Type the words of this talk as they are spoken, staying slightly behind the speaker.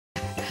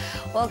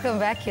Welcome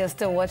back. You're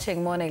still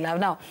watching Morning Live.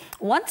 Now,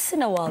 once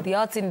in a while, the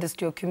arts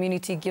industry or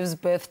community gives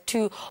birth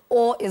to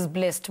or is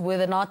blessed with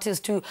an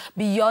artist who,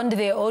 beyond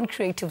their own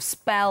creative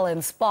spell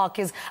and spark,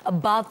 is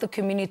about the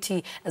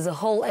community as a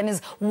whole and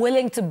is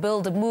willing to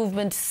build a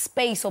movement,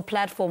 space or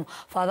platform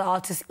for other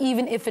artists,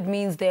 even if it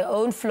means their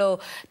own flow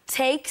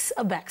takes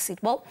a backseat.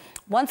 Well,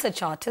 one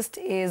such artist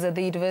is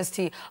the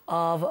University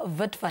of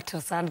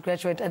Witwatersrand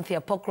graduate Anthea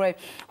Pokroy,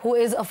 who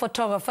is a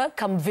photographer,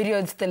 come video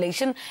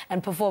installation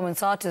and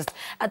performance artist.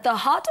 At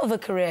the heart of her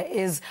career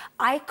is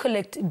I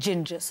Collect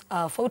Gingers,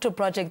 a photo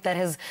project that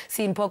has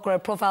seen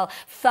Pokroy profile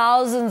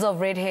thousands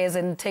of red hairs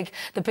and take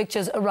the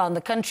pictures around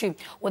the country.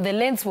 When the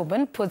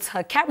lenswoman puts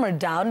her camera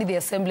down, the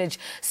Assemblage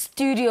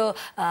studio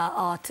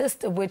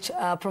artist, which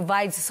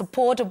provides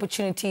support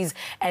opportunities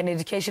and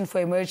education for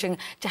emerging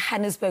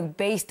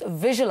Johannesburg-based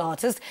visual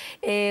artists,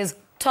 is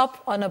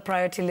top on a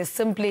priority list.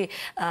 Simply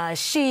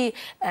she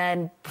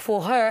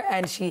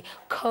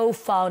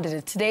co-founded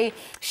it. Today,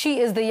 she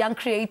is the young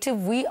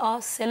creative we are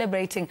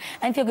celebrating.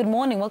 Anthea, good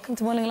morning. Welcome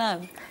to Morning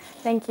Live.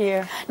 Thank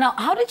you. Now,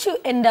 how did you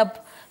end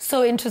up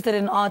so interested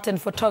in art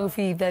and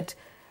photography that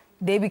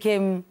they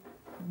became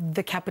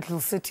the capital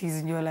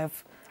cities in your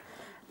life?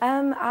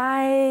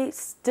 I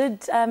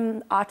did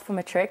art for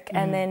matric,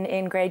 and then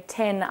in grade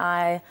 10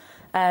 I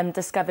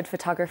discovered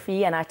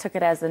photography, and I took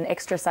it as an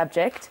extra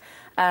subject.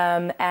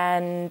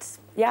 And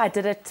yeah, I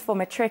did it for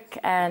matric,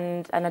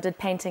 and I did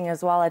painting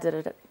as well. I did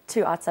it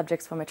 2 art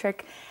subjects for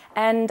matric,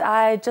 and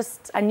I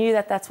knew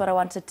that that's what I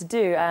wanted to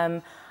do.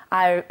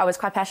 I was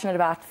quite passionate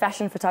about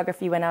fashion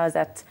photography when I was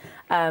at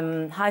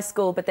high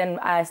school, but then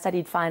I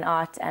studied fine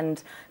art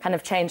and kind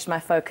of changed my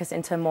focus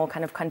into a more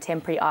kind of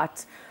contemporary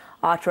art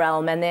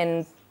realm. And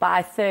then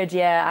by 3rd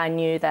year, I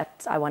knew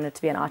that I wanted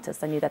to be an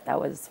artist. I knew that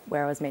that was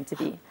where I was meant to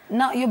be.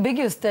 Now, your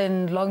biggest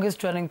and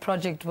longest running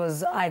project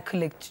was I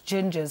Collect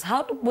Gingers.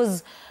 How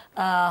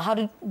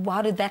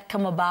did that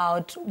come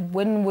about?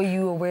 When were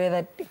you aware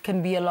that it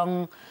can be a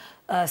long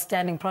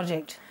standing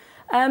project?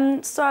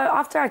 So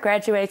after I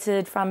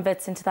graduated from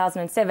WITS in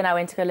 2007, I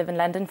went to go live in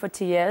London for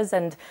 2 years,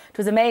 and it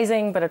was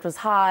amazing, but it was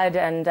hard,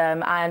 and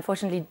I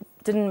unfortunately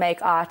didn't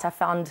make art. I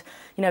found,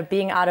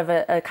 being out of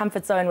a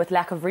comfort zone with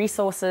lack of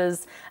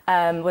resources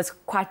was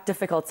quite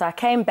difficult. So I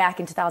came back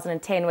in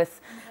 2010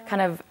 with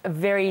kind of a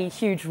very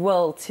huge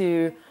will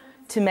to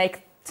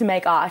make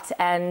art,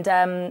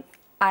 and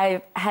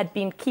I had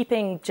been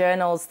keeping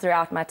journals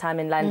throughout my time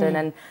in London,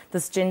 and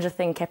this ginger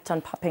thing kept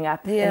on popping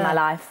up in my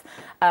life.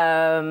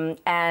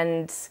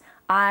 And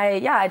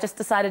I just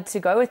decided to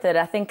go with it.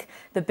 I think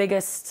the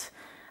biggest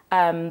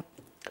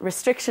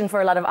restriction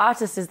for a lot of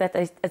artists is that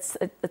it's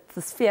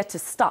this fear to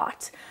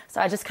start. So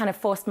I just kind of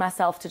forced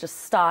myself to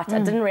just start. I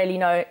didn't really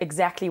know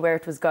exactly where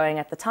it was going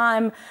at the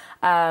time.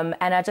 And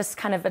I just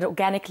it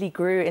organically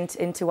grew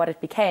into what it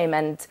became.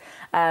 And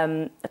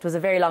it was a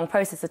very long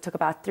process. It took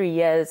about 3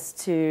 years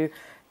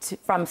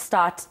from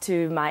start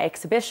to my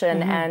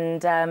exhibition.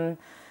 And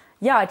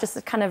I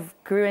just kind of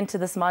grew into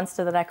this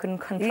monster that I couldn't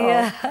control.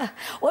 Yeah.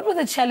 What were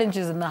the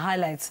challenges and the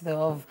highlights,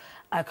 though, of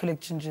I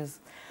Collect Gingers?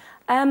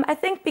 I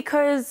think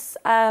because,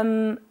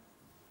 I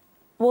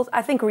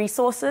think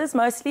resources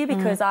mostly,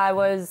 because I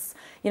was,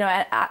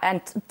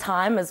 and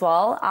time as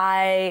well.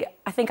 I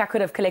think I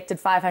could have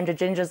collected 500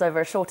 gingers over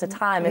a shorter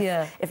time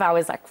if I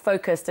was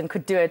focused and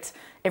could do it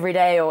every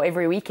day or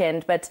every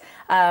weekend. But,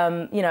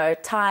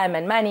 time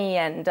and money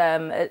and,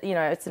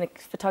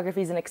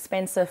 photography is an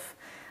expensive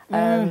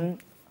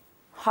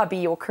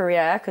hobby or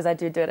career, because I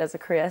do it as a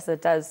career, so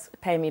it does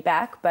pay me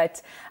back.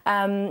 But,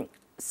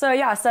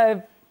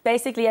 so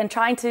basically, and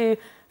trying to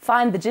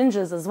find the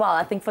gingers as well.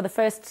 I think for the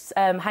first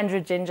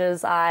 100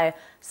 gingers, I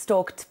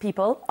stalked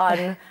people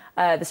on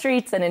the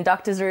streets and in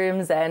doctors'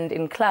 rooms and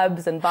in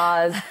clubs and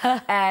bars.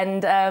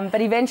 And but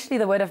eventually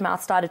the word of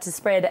mouth started to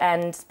spread,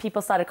 and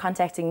people started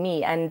contacting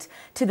me. And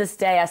to this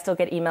day, I still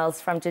get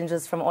emails from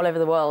gingers from all over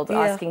the world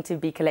asking to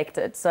be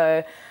collected.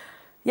 So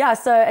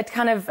so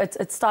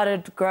it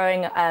started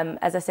growing,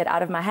 as I said,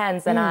 out of my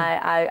hands, and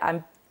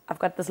I've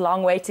got this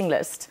long waiting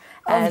list,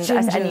 and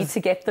I need to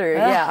get through,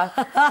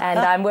 and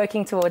I'm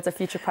working towards a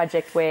future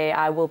project where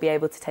I will be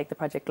able to take the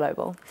project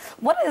global.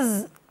 What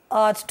has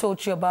art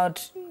taught you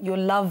about your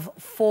love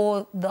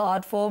for the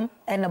art form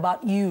and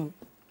about you?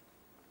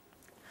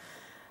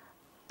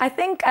 I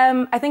think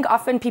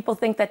often people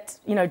think that,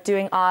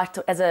 doing art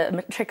as a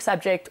matric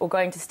subject or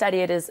going to study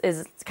it is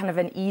kind of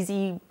an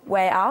easy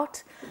way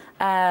out.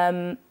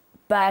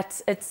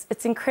 But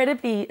it's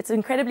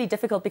incredibly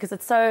difficult, because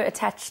it's so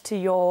attached to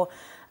your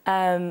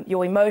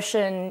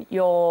emotion,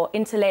 your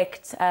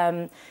intellect.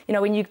 When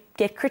you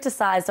get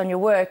criticized on your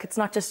work, it's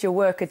not just your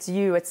work, it's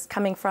you. It's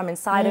coming from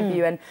inside of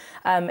you, and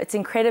it's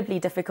incredibly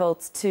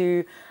difficult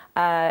to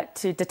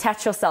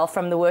detach yourself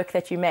from the work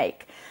that you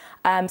make.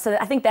 So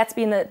I think that's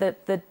been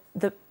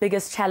the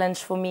biggest challenge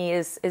for me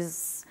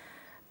is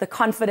the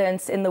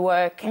confidence in the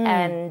work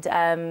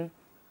and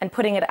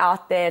putting it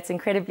out there. It's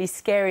incredibly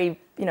scary,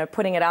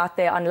 putting it out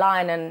there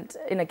online and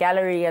in a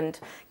gallery and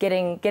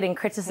getting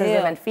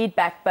criticism and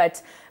feedback.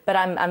 But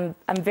I'm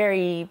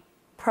very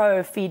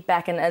pro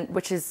feedback, and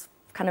which is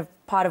kind of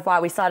part of why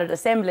we started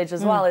Assemblage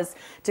as well, is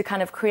to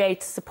kind of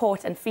create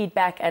support and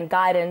feedback and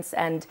guidance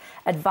and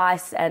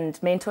advice and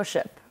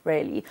mentorship,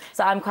 really.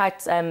 So I'm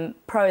quite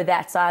pro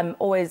that. So I'm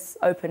always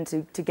open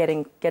to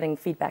getting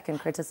feedback and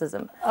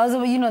criticism.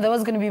 Also, you know, that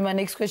was going to be my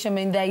next question. I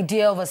mean, the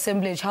idea of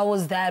Assemblage, how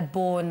was that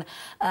born?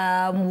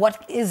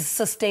 What is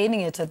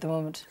sustaining it at the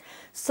moment?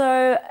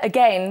 So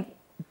again,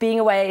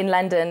 being away in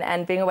London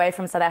and being away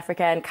from South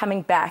Africa and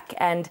coming back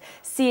and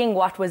seeing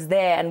what was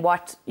there and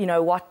what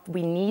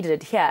we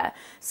needed here.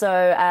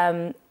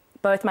 So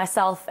both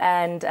myself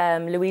and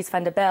Louise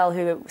van der Bell,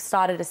 who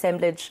started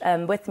Assemblage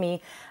with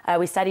me,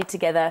 we studied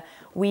together.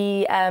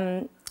 We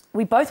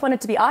both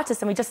wanted to be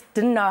artists, and we just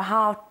didn't know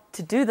how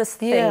to do this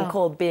thing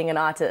called being an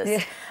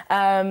artist.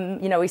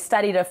 You know, we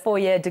studied a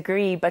 4-year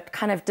degree, but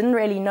kind of didn't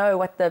really know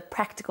what the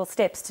practical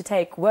steps to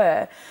take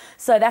were.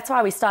 So that's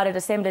why we started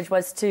Assemblage,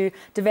 was to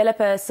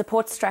develop a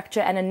support structure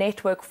and a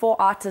network for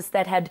artists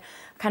that had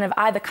kind of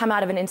either come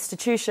out of an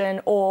institution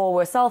or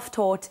were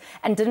self-taught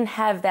and didn't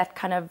have that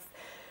kind of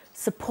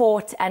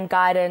support and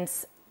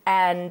guidance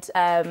and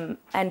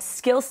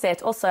skill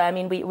set also. I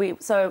mean,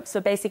 so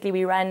basically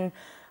we run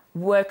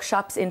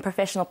workshops in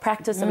professional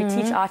practice, so we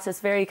teach artists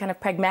very kind of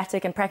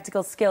pragmatic and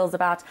practical skills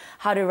about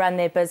how to run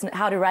their business,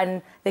 how to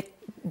run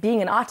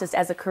being an artist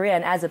as a career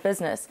and as a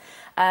business.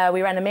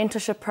 We run a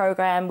mentorship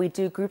program. We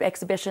do group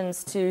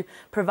exhibitions to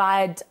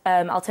provide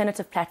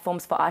alternative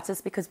platforms for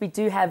artists, because we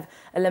do have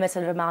a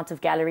limited amount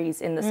of galleries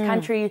in this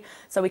country,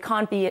 so we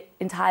can't be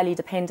entirely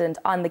dependent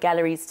on the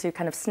galleries to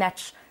kind of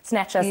snatch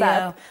us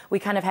up. We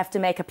kind of have to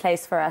make a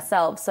place for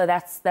ourselves. So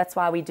that's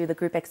why we do the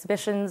group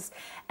exhibitions.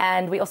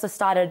 And we also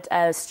started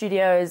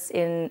studios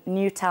in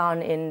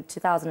Newtown in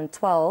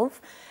 2012.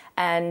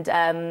 And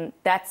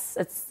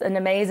it's an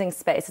amazing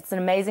space. It's an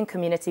amazing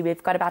community.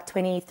 We've got about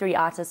 23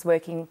 artists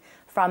working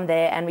from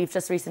there. And we've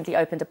just recently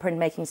opened a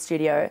printmaking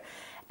studio.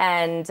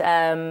 And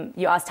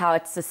you asked how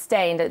it's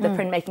sustained. The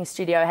printmaking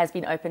studio has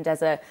been opened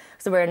so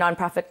we're a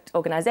non-profit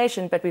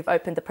organization, but we've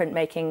opened the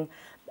printmaking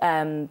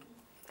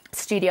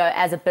studio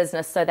as a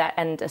business,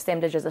 and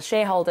Assemblage as a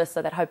shareholder,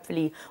 so that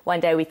hopefully one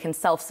day we can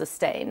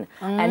self-sustain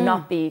and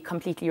not be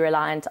completely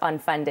reliant on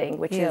funding,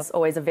 which is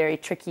always a very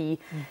tricky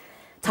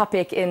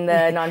topic in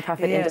the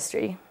non-profit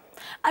industry.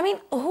 I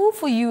mean, who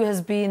for you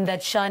has been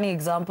that shining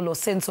example or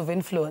sense of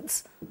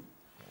influence?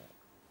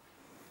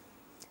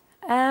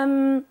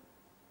 There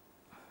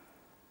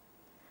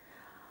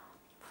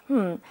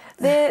are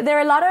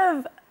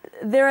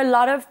a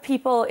lot of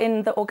people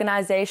in the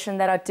organization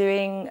that are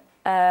doing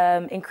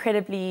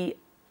incredibly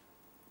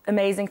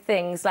amazing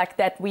things, like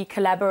that we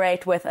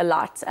collaborate with a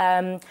lot.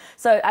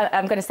 So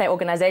I'm going to say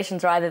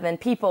organizations rather than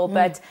people,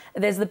 but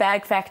there's the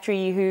Bag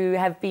Factory, who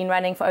have been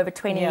running for over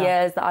 20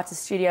 years, the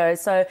Artist Studios.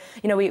 So,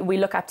 you know, we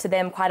look up to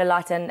them quite a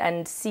lot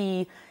and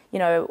see, you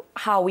know,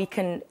 how we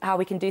can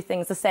do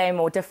things the same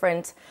or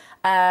different.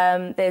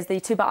 There's the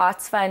Tuba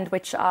Arts Fund,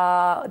 which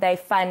they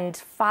fund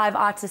 5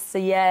 artists a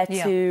year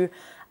to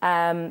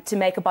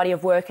make a body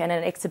of work and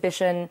an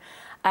exhibition.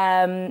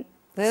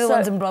 They're the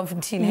ones in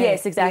Bloemfontein.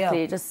 Yes,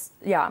 exactly. Just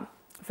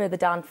further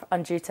down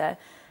on Juta.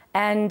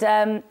 And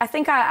I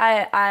think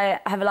I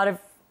have a lot of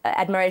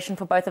admiration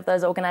for both of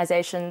those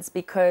organizations,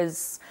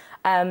 because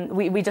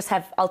we just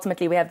have,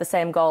 ultimately, we have the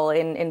same goal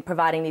in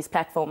providing these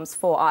platforms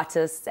for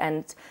artists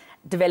and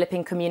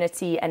developing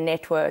community and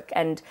network.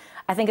 And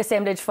I think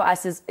Assemblage for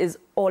us is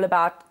all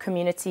about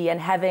community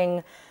and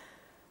having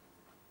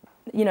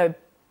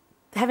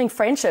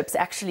friendships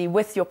actually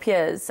with your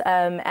peers,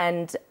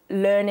 and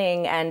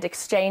learning and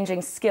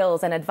exchanging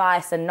skills and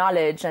advice and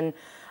knowledge, and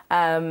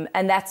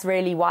that's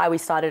really why we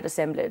started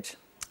Assemblage.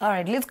 All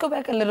right, let's go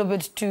back a little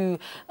bit to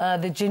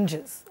the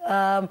gingers.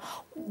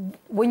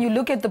 When you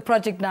look at the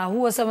project now,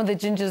 who are some of the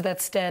gingers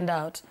that stand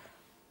out?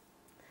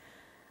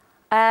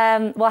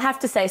 Well, I have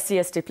to say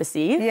CS Du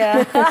Plessis.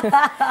 Yeah,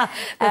 the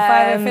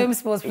 5FM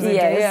sports presenter.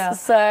 Yes. Yeah.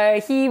 So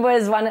he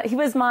was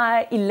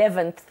my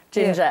 11th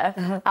ginger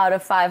out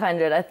of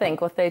 500, I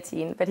think, or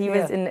 13. But he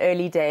was in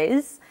early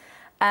days.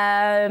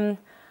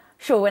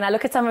 Sure, when I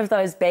look at some of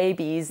those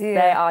babies,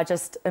 they are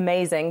just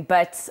amazing.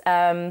 But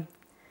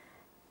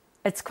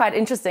it's quite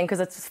interesting, because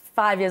it's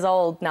 5 years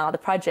old now, the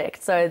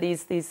project. So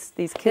these kids,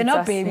 they're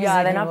not babies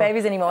anymore. They're not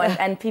babies anymore.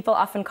 and people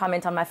often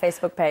comment on my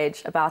Facebook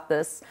page about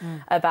this,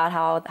 about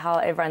how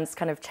everyone's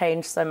kind of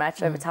changed so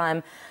much over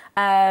time.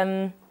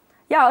 I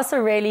also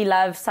really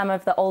love some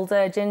of the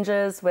older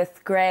gingers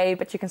with grey,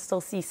 but you can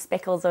still see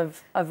speckles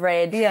of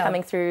red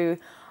coming through.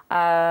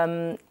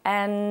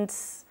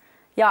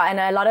 And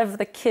a lot of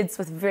the kids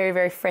with very,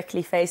 very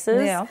freckly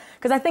faces.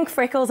 Because I think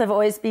freckles have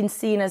always been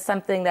seen as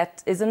something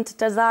that isn't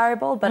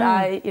desirable, but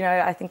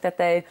I think that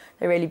they're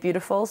really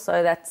beautiful.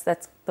 So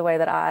that's the way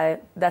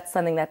that's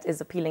something that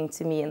is appealing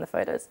to me in the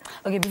photos.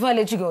 Okay, before I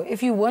let you go,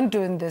 if you weren't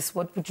doing this,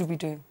 what would you be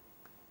doing?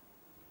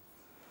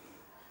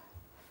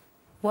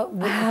 What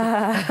would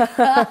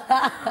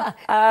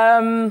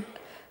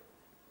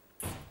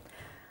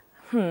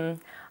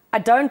I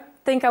don't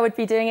think I would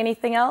be doing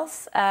anything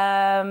else.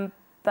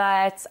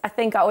 But I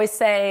think I always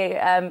say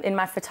in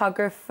my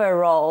photographer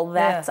role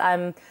that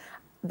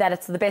that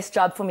it's the best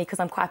job for me because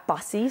I'm quite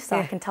bossy, so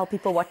I can tell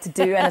people what to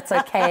do and it's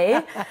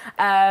okay.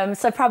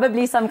 So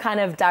probably some kind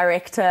of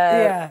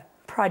director,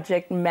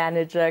 project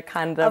manager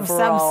kind of role.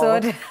 Some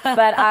sort.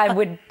 But I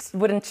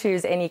wouldn't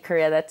choose any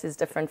career that is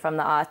different from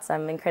the arts.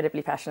 I'm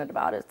incredibly passionate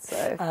about it.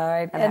 So all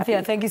right,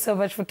 Anthea, thank you so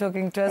much for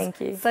talking to us.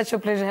 Thank you. Such a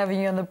pleasure having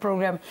you on the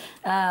program.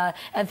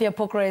 Anthea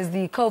Pokroy is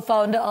the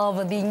co-founder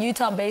of the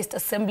Newtown-based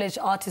Assemblage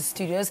Artist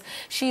Studios.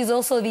 She's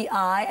also the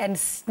eye and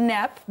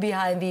snap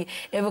behind the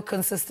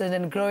ever-consistent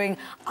and growing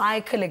I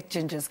Collect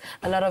Gingers.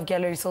 A lot of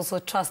galleries also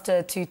trust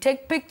her to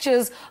take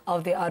pictures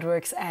of their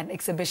artworks and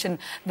exhibition.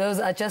 Those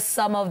are just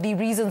some of the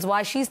reasons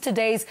why she's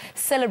today's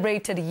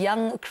celebrated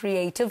young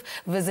creative.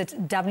 Visit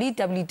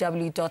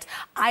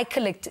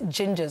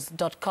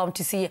www.icollectgingers.com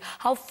to see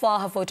how far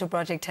her photo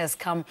project has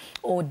come,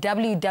 or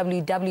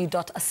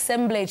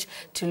www.assemblage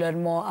to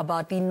learn more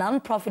about the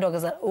non-profit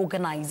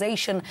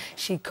organization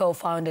she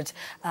co-founded.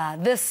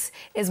 This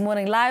is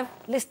Morning Live.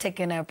 Let's take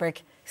a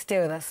break.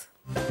 Stay with us.